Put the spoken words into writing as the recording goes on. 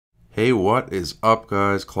Hey, what is up,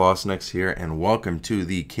 guys? Klassen here, and welcome to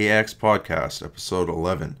the KX Podcast, episode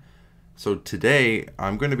 11. So today,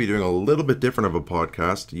 I'm going to be doing a little bit different of a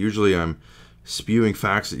podcast. Usually I'm spewing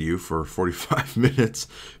facts at you for 45 minutes,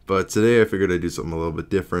 but today I figured I'd do something a little bit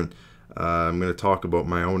different. I'm going to talk about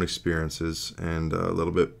my own experiences and a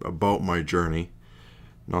little bit about my journey.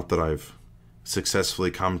 Not that I've successfully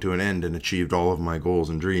come to an end and achieved all of my goals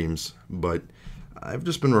and dreams, but I've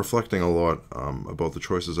just been reflecting a lot about the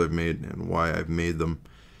choices I've made and why I've made them,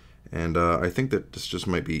 and I think that this just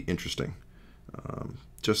might be interesting.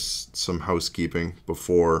 Just some housekeeping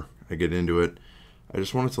before I get into it. I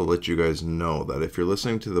just wanted to let you guys know that if you're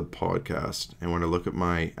listening to the podcast and when I look at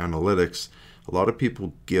my analytics, a lot of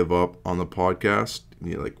people give up on the podcast,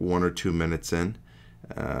 like 1 or 2 minutes in,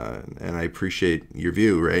 and I appreciate your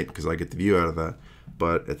view, right? Because I get the view out of that.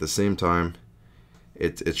 But at the same time,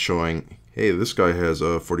 it's showing, hey, this guy has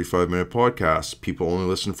a 45-minute podcast. People only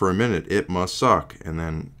listen for a minute. It must suck. And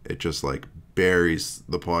then it just like buries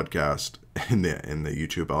the podcast in the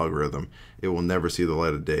YouTube algorithm. It will never see the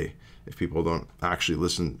light of day if people don't actually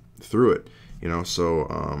listen through it.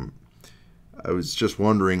 So I was just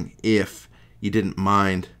wondering if you didn't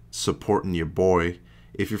mind supporting your boy.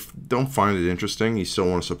 If you don't find it interesting, you still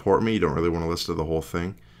want to support me, you don't really want to listen to the whole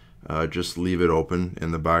thing, just leave it open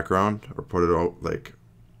in the background or put it out like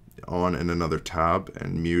on in another tab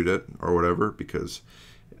and mute it or whatever, because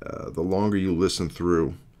the longer you listen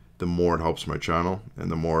through, the more it helps my channel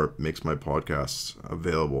and the more it makes my podcasts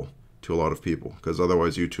available to a lot of people, because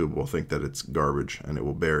otherwise YouTube will think that it's garbage and it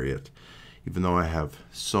will bury it, even though I have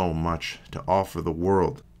so much to offer the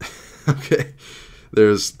world. Okay,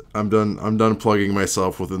 I'm done plugging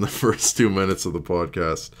myself within the first 2 minutes of the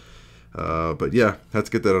podcast, but yeah, let's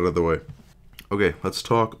get that out of the way. Okay, let's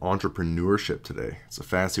talk entrepreneurship today. It's a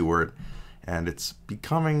fancy word, and it's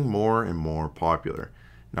becoming more and more popular.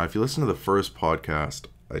 Now, if you listen to the first podcast,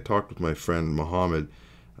 I talked with my friend Mohammed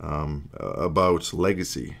about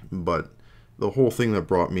legacy, but the whole thing that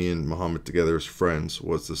brought me and Mohammed together as friends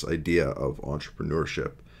was this idea of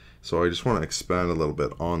entrepreneurship. So I just want to expand a little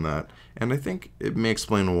bit on that, and I think it may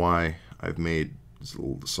explain why I've made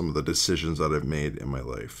some of the decisions that I've made in my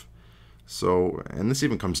life. So, and this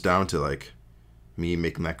even comes down to like me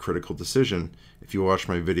making that critical decision. If you watch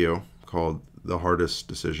my video called The Hardest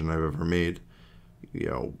Decision I've Ever Made,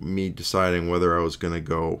 me deciding whether I was going to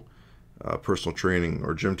go personal training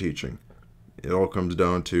or gym teaching, it all comes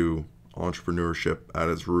down to entrepreneurship at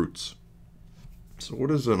its roots. So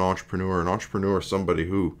what is an entrepreneur? An entrepreneur is somebody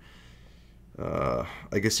who,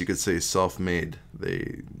 I guess you could say, self-made.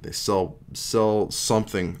 They sell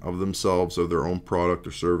something of themselves or their own product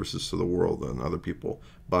or services to the world, and other people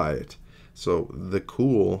buy it. So the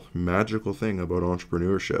cool, magical thing about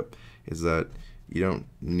entrepreneurship is that you don't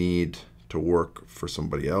need to work for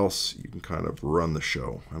somebody else. You can kind of run the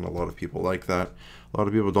show, and a lot of people like that. A lot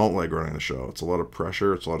of people don't like running the show. It's a lot of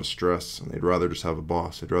pressure, it's a lot of stress, and they'd rather just have a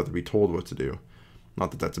boss. They'd rather be told what to do.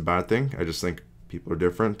 Not that that's a bad thing. I just think people are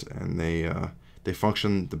different, and they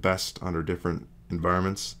function the best under different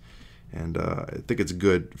environments. And I think it's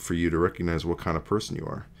good for you to recognize what kind of person you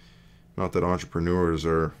are. Not that entrepreneurs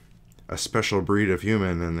are a special breed of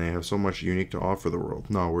human and they have so much unique to offer the world.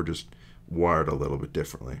 No, we're just wired a little bit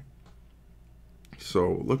differently.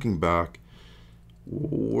 So looking back,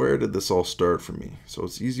 where did this all start for me? So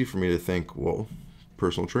it's easy for me to think, well,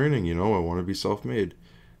 personal training, I want to be self-made.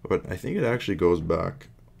 But I think it actually goes back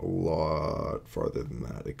a lot farther than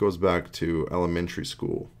that. It goes back to elementary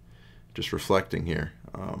school. Just reflecting here.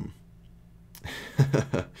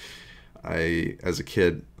 As a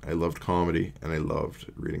kid, I loved comedy, and I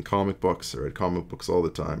loved reading comic books. I read comic books all the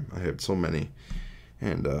time. I had so many.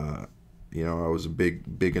 And, I was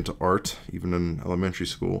big into art, even in elementary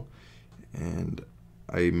school. And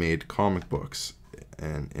I made comic books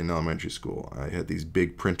and in elementary school. I had these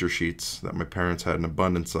big printer sheets that my parents had an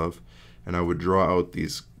abundance of, and I would draw out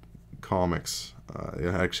these comics. I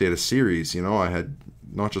actually had a series, I had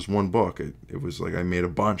not just one book. It was like I made a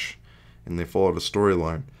bunch, and they followed a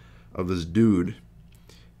storyline of this dude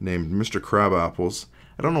named Mr. Crabapples.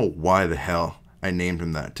 I don't know why the hell I named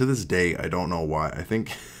him that. To this day, I don't know why. I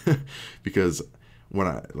think because when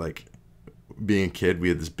I, being a kid, we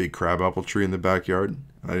had this big crabapple tree in the backyard.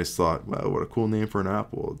 I just thought, wow, what a cool name for an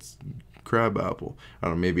apple. It's crabapple. I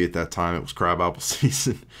don't know, maybe at that time it was crabapple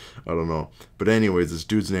season. I don't know. But anyways, this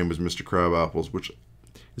dude's name was Mr. Crabapples, which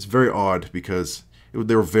is very odd because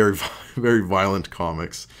they were very, very violent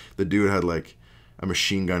comics. The dude had like a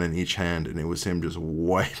machine gun in each hand, and it was him just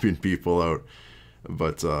wiping people out.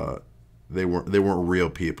 But they weren't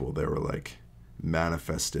real people. They were like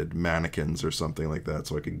manifested mannequins or something like that,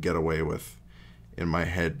 so I could get away with in my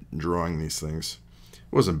head drawing these things.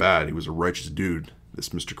 It wasn't bad. He was a righteous dude, this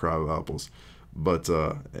Mr. Crabapples. But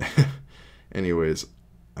anyways,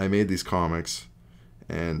 I made these comics,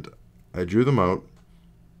 and I drew them out,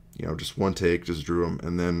 just one take, just drew them,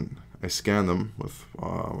 and then I scanned them with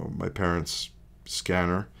my parents'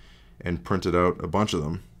 scanner and printed out a bunch of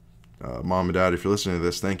them. Mom and Dad, if you're listening to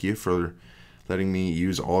this, thank you for letting me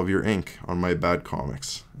use all of your ink on my bad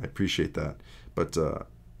comics. I appreciate that. But,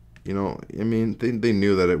 they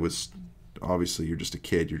knew that it was, obviously, you're just a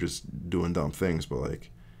kid, you're just doing dumb things, but, like,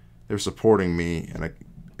 they're supporting me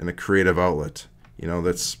in a creative outlet.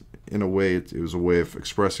 That's, in a way, it was a way of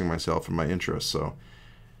expressing myself and my interests. So,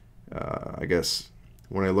 I guess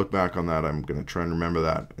when I look back on that, I'm going to try and remember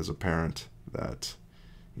that as a parent, that,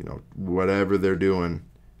 whatever they're doing,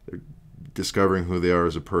 they're discovering who they are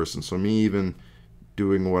as a person. So me even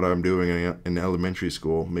doing what I'm doing in elementary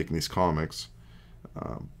school, making these comics,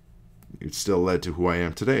 it still led to who I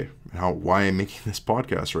am today, and why I'm making this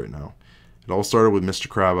podcast right now. It all started with Mr.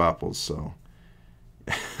 Crabapples, so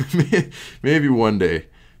maybe one day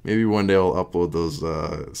I'll upload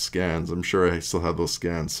those scans. I'm sure I still have those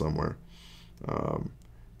scans somewhere.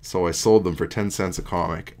 So I sold them for 10 cents a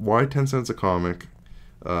comic. Why 10 cents a comic?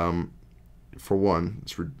 For one,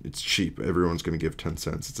 it's cheap. Everyone's going to give 10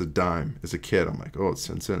 cents. It's a dime. As a kid, I'm like, oh, it's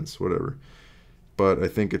 10 cents, whatever. But I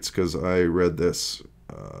think it's because I read this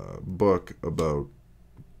book about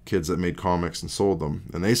kids that made comics and sold them,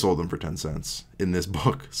 and they sold them for 10 cents in this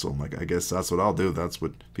book. So I'm like, I guess that's what I'll do. That's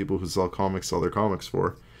what people who sell comics sell their comics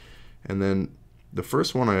for. And then the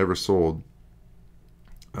first one I ever sold,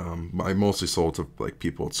 I mostly sold to like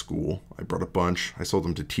people at school. I brought a bunch. I sold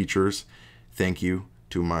them to teachers. Thank you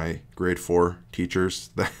to my grade 4 teachers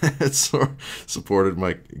that supported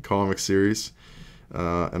my comic series.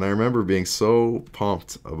 And I remember being so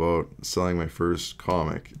pumped about selling my first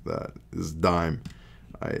comic that this dime,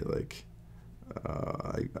 I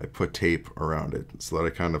put tape around it so that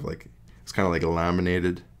it's kind of like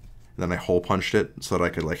laminated. And then I hole punched it so that I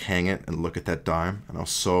could like hang it and look at that dime. And I was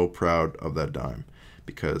so proud of that dime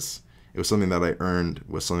because it was something that I earned,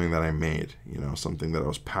 was something that I made, something that I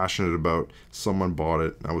was passionate about. Someone bought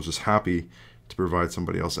it. And I was just happy to provide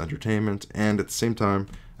somebody else entertainment. And at the same time,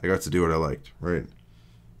 I got to do what I liked, right?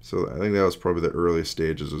 So I think that was probably the earliest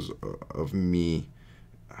stages of me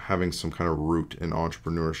having some kind of root in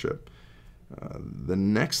entrepreneurship. The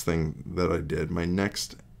next thing that I did, my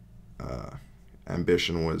next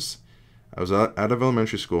ambition was, I was out of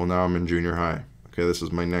elementary school, now I'm in junior high. Okay, this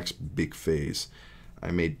is my next big phase. I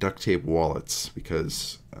made duct tape wallets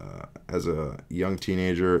because as a young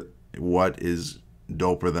teenager, what is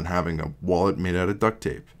doper than having a wallet made out of duct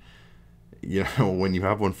tape? When you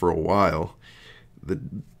have one for a while, the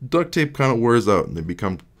duct tape kind of wears out and they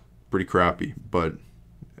become pretty crappy, but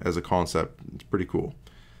as a concept, it's pretty cool.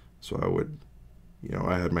 So I would,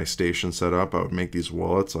 I had my station set up. I would make these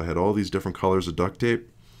wallets. I had all these different colors of duct tape.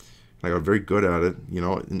 I got very good at it.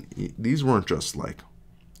 And these weren't just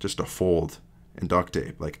a fold and duct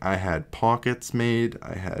tape. Like I had pockets made.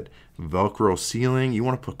 I had Velcro sealing. You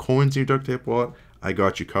want to put coins in your duct tape wallet? I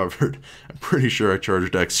got you covered. I'm pretty sure I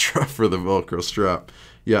charged extra for the Velcro strap.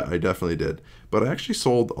 Yeah, I definitely did. But I actually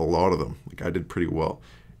sold a lot of them. Like I did pretty well.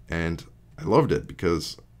 And I loved it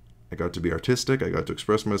because I got to be artistic. I got to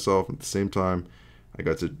express myself. At the same time, I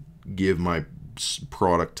got to give my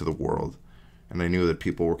product to the world. And I knew that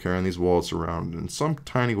people were carrying these wallets around. In some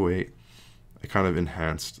tiny way, I kind of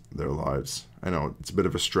enhanced their lives. I know it's a bit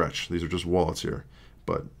of a stretch. These are just wallets here.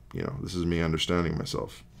 But, this is me understanding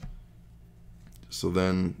myself. So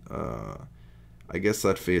then, I guess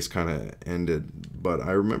that phase kind of ended. But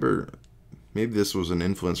I remember, maybe this was an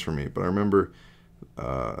influence for me, but I remember,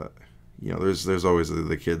 there's always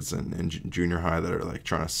the kids in junior high that are like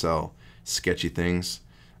trying to sell sketchy things.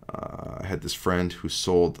 I had this friend who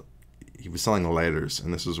he was selling lighters,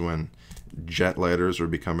 and this was when jet lighters were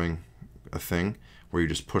becoming a thing, where you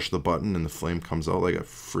just push the button and the flame comes out like a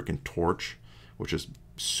freaking torch, which is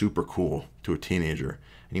super cool to a teenager.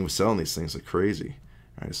 And he was selling these things like crazy.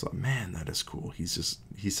 I just thought, man, that is cool. He's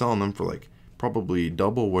selling them for like probably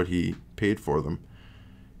double what he paid for them.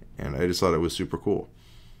 And I just thought it was super cool.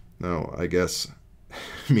 Now, I guess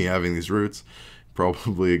me having these roots,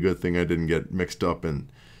 probably a good thing I didn't get mixed up in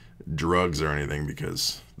drugs or anything,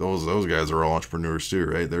 because those guys are all entrepreneurs too,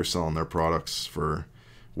 right? They're selling their products for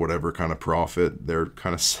whatever kind of profit. They're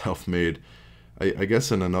kind of self-made. I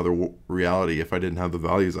guess in another reality, if I didn't have the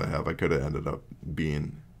values I have, I could have ended up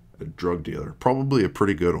being a drug dealer. Probably a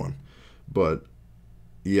pretty good one. But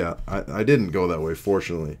yeah, I didn't go that way,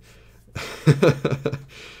 fortunately.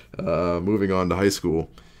 Moving on to high school.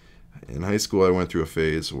 In high school, I went through a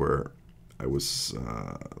phase where I was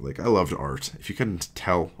like, I loved art. If you couldn't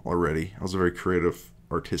tell already, I was a very creative,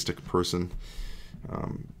 artistic person.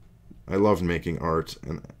 I loved making art,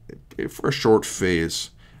 and for a short phase,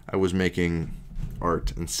 I was making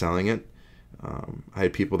art and selling it. I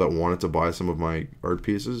had people that wanted to buy some of my art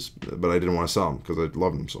pieces, but I didn't want to sell them because I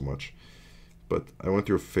loved them so much. But I went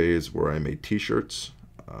through a phase where I made t-shirts,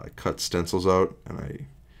 I cut stencils out, and I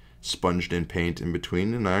sponged in paint in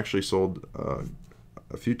between, and I actually sold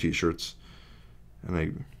a few t-shirts, and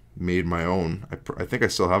I made my own. I think I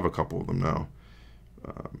still have a couple of them now.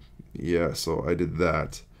 Yeah, so I did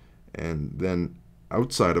that. And then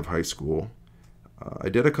outside of high school, I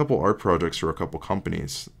did a couple art projects for a couple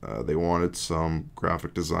companies. They wanted some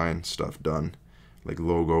graphic design stuff done, like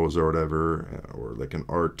logos or whatever, or like an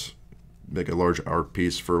art, like a large art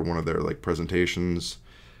piece for one of their like presentations.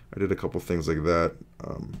 I did a couple things like that.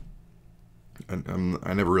 And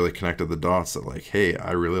I never really connected the dots that like, hey,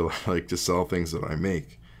 I really like to sell things that I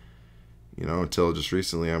make. You know, until just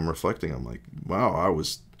recently I'm reflecting. I'm like, wow,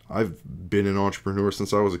 I've been an entrepreneur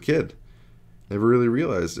since I was a kid. Never really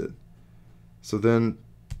realized it. So then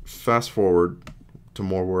fast forward to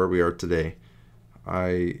more where we are today.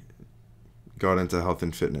 I got into health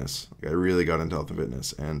and fitness. I really got into health and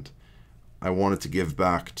fitness, and I wanted to give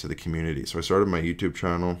back to the community. So I started my YouTube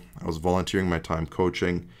channel. I was volunteering my time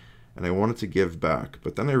coaching, and I wanted to give back.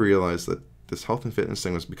 But then I realized that this health and fitness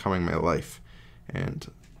thing was becoming my life.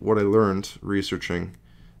 And what I learned researching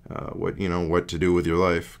what to do with your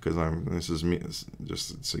life, because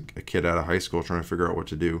it's a kid out of high school trying to figure out what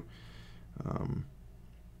to do.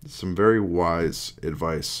 Some very wise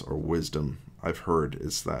advice or wisdom I've heard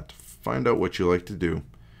is that find out what you like to do,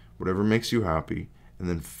 whatever makes you happy, and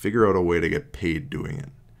then figure out a way to get paid doing it.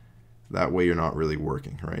 That way you're not really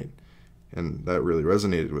working, right? And that really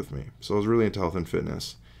resonated with me. So I was really into health and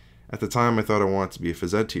fitness. At the time, I thought I wanted to be a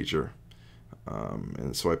phys ed teacher.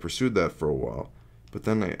 And so I pursued that for a while. But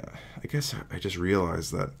then I guess I just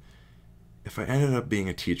realized that if I ended up being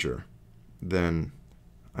a teacher, then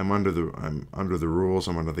I'm under the rules,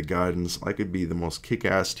 I'm under the guidance. I could be the most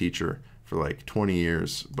kick-ass teacher for like 20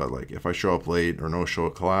 years, but like if I show up late or no show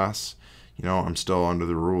at class, I'm still under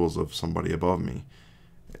the rules of somebody above me.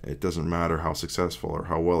 It doesn't matter how successful or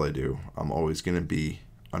how well I do. I'm always going to be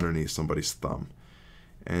underneath somebody's thumb.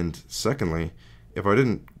 And secondly, if I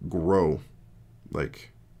didn't grow,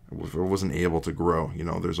 like if I wasn't able to grow,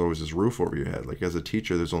 there's always this roof over your head. Like as a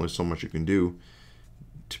teacher, there's only so much you can do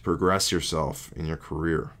to progress yourself in your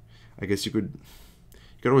career. I guess you could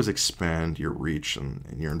always expand your reach and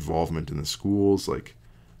your involvement in the schools, like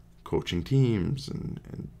coaching teams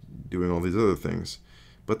and doing all these other things.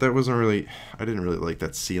 But that I didn't really like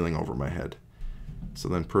that ceiling over my head. So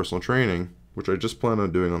then personal training, which I just planned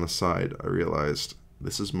on doing on the side, I realized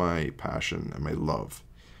this is my passion and my love.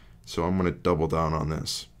 So I'm going to double down on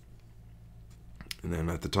this. And then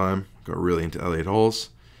at the time, I got really into Elliott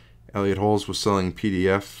Hulls. Elliott Hulls was selling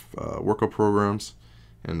PDF workout programs,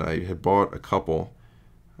 and I had bought a couple,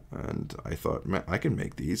 and I thought, man, I can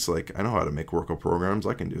make these. Like, I know how to make workout programs.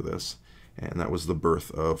 I can do this. And that was the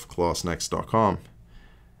birth of KlassenX.com,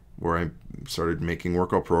 where I started making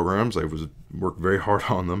workout programs. I worked very hard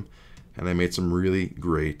on them, and I made some really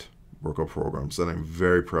great workout programs that I'm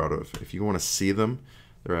very proud of. If you want to see them,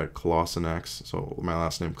 they're at KlassenX, so my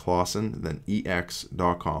last name Klassen, then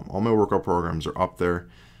EX.com. All my workout programs are up there,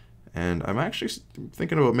 and I'm actually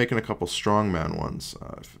thinking about making a couple strongman ones,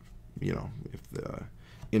 if the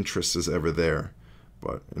interest is ever there.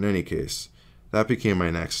 But in any case, that became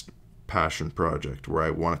my next passion project, where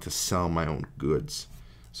I wanted to sell my own goods.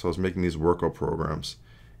 So I was making these workout programs,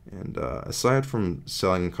 and aside from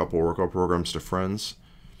selling a couple workout programs to friends,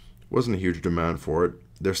 wasn't a huge demand for it.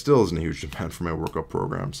 There still isn't a huge demand for my workout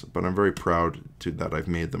programs, but I'm very proud that I've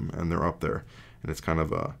made them, and they're up there. And it's kind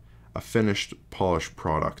of a finished, polished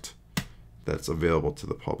product that's available to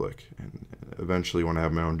the public. And eventually, when I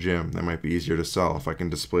have my own gym, that might be easier to sell if I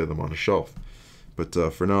can display them on a shelf. But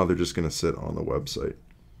for now, they're just going to sit on the website.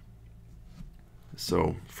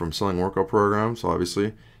 So from selling workout programs,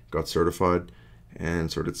 obviously, got certified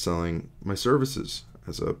and started selling my services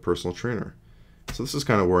as a personal trainer. So this is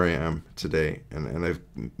kind of where I am today, and I've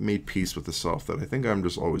made peace with the self that I think I'm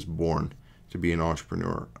just always born to be an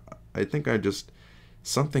entrepreneur. I think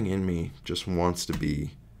something in me just wants to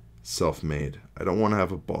be self-made. I don't want to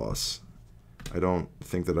have a boss. I don't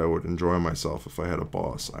think that I would enjoy myself if I had a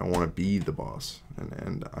boss. I want to be the boss,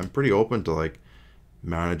 and I'm pretty open to like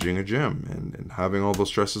managing a gym and having all those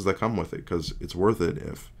stresses that come with it, because it's worth it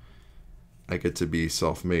if I get to be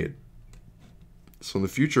self-made. So in the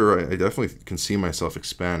future, I definitely can see myself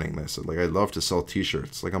expanding this. Like, I'd love to sell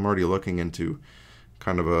t-shirts. Like, I'm already looking into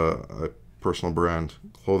kind of a personal brand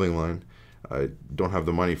clothing line. I don't have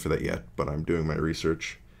the money for that yet, but I'm doing my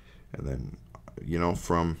research. And then,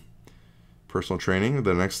 from personal training,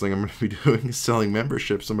 the next thing I'm going to be doing is selling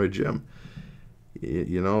memberships in my gym.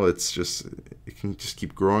 It's just, it can just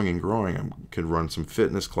keep growing and growing. I could run some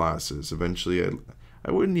fitness classes. Eventually,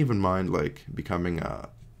 I wouldn't even mind like becoming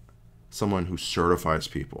someone who certifies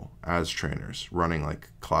people as trainers, running like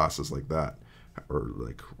classes like that, or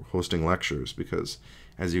like hosting lectures, because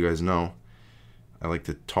as you guys know, I like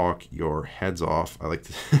to talk your heads off. I like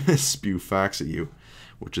to spew facts at you,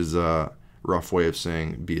 which is a rough way of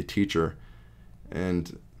saying be a teacher.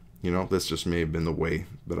 And this just may have been the way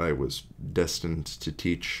that I was destined to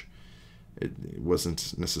teach. It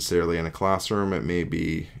wasn't necessarily in a classroom. It may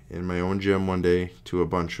be in my own gym one day to a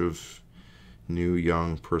bunch of new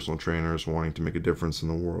young personal trainers wanting to make a difference in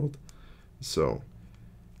the world. So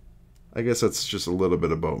I guess that's just a little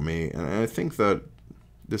bit about me. And I think that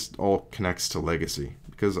this all connects to legacy,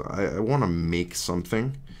 because I want to make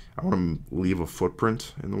something. I want to leave a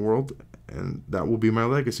footprint in the world, and that will be my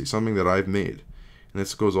legacy, something that I've made. And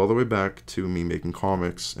this goes all the way back to me making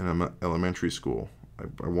comics in elementary school.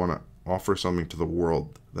 I want to offer something to the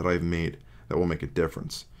world that I've made that will make a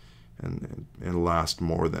difference and last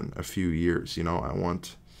more than a few years. I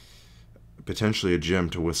want potentially a gym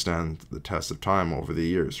to withstand the test of time over the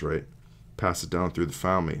years, right? Pass it down through the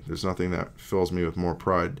family. There's nothing that fills me with more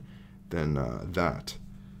pride than that.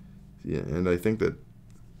 Yeah, and I think that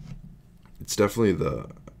it's definitely the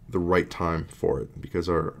right time for it, because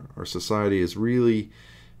our society is really,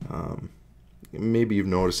 maybe you've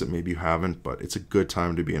noticed it, maybe you haven't, but it's a good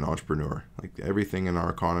time to be an entrepreneur. Like, everything in our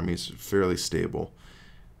economy is fairly stable,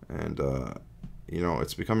 and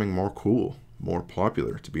it's becoming more cool, more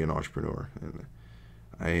popular to be an entrepreneur. And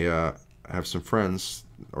I have some friends,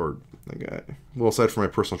 or aside from my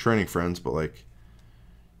personal training friends, but like,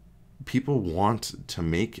 people want to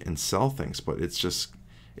make and sell things, but it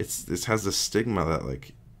has this stigma that,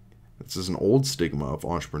 like, this is an old stigma of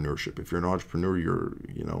entrepreneurship. If you're an entrepreneur,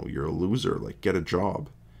 you're a loser. Like, get a job.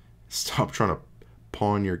 Stop trying to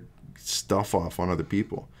pawn your stuff off on other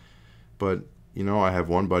people. But I have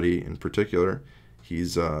one buddy in particular.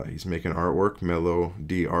 He's making artwork,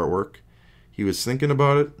 Melody artwork. He was thinking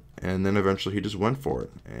about it, and then eventually he just went for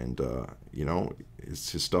it. And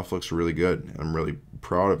his stuff looks really good, and I'm really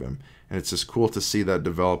proud of him. And it's just cool to see that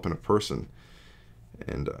develop in a person.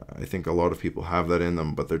 And I think a lot of people have that in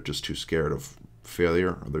them, but they're just too scared of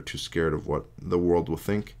failure, or they're too scared of what the world will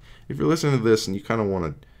think. If you're listening to this and you kind of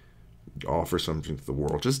want to offer something to the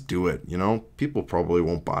world, just do it. People probably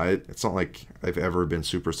won't buy it. It's not like I've ever been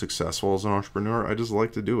super successful as an entrepreneur. I just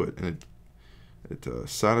like to do it, and it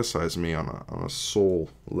satisfies me on a soul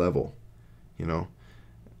level,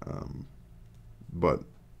 but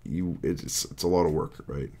it's a lot of work,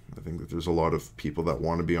 right? I think that there's a lot of people that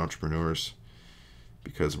want to be entrepreneurs,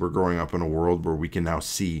 because we're growing up in a world where we can now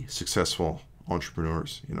see successful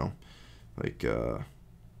entrepreneurs. Like,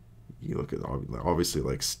 you look at obviously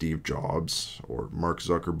like Steve Jobs or Mark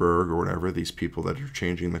Zuckerberg or whatever, these people that are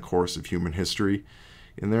changing the course of human history,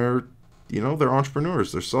 and they're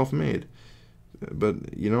entrepreneurs, they're self-made. But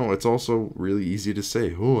it's also really easy to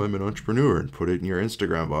say, oh, I'm an entrepreneur, and put it in your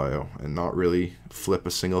Instagram bio and not really flip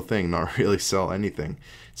a single thing, not really sell anything.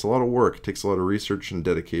 It's a lot of work. It takes a lot of research and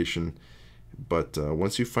dedication. But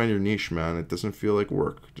once you find your niche, man, it doesn't feel like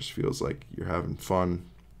work. It just feels like you're having fun.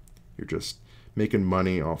 You're just making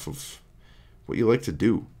money off of what you like to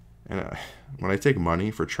do. And when I take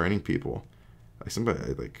money for training people, I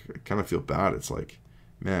kind of feel bad. It's like,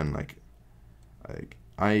 man,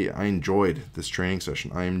 I enjoyed this training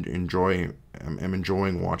session. I'm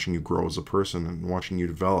enjoying watching you grow as a person and watching you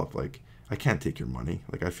develop. Like, I can't take your money.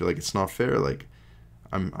 Like, I feel like it's not fair. Like,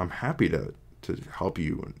 I'm happy to help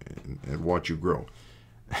you and watch you grow.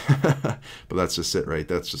 But that's just it, right?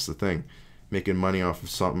 That's just the thing. Making money off of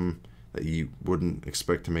something that you wouldn't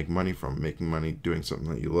expect to make money from. Making money doing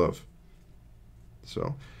something that you love.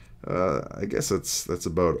 So I guess that's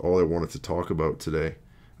about all I wanted to talk about today.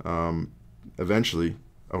 Eventually,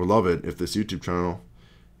 I would love it if this YouTube channel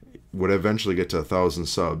would eventually get to 1,000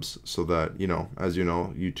 subs, so that, as you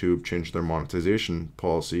know, YouTube changed their monetization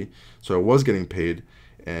policy. So I was getting paid,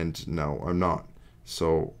 and now I'm not.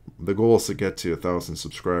 So the goal is to get to 1,000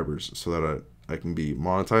 subscribers so that I can be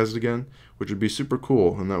monetized again, which would be super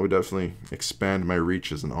cool, and that would definitely expand my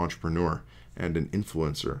reach as an entrepreneur and an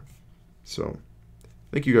influencer. So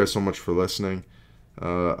thank you guys so much for listening.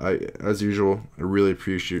 As usual, I really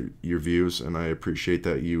appreciate your views, and I appreciate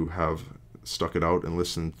that you have stuck it out and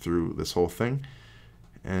listened through this whole thing.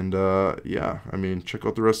 And yeah, check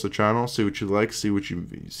out the rest of the channel, see what you like, see what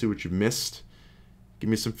you missed. Give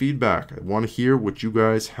me some feedback. I want to hear what you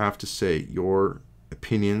guys have to say. Your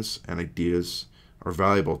opinions and ideas are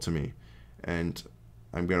valuable to me, and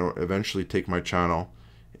I'm going to eventually take my channel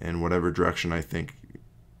in whatever direction I think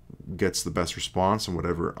gets the best response and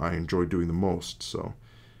whatever I enjoy doing the most. So,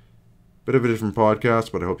 bit of a different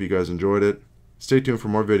podcast, but I hope you guys enjoyed it. Stay tuned for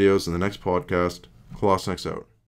more videos in the next podcast. Klassen out.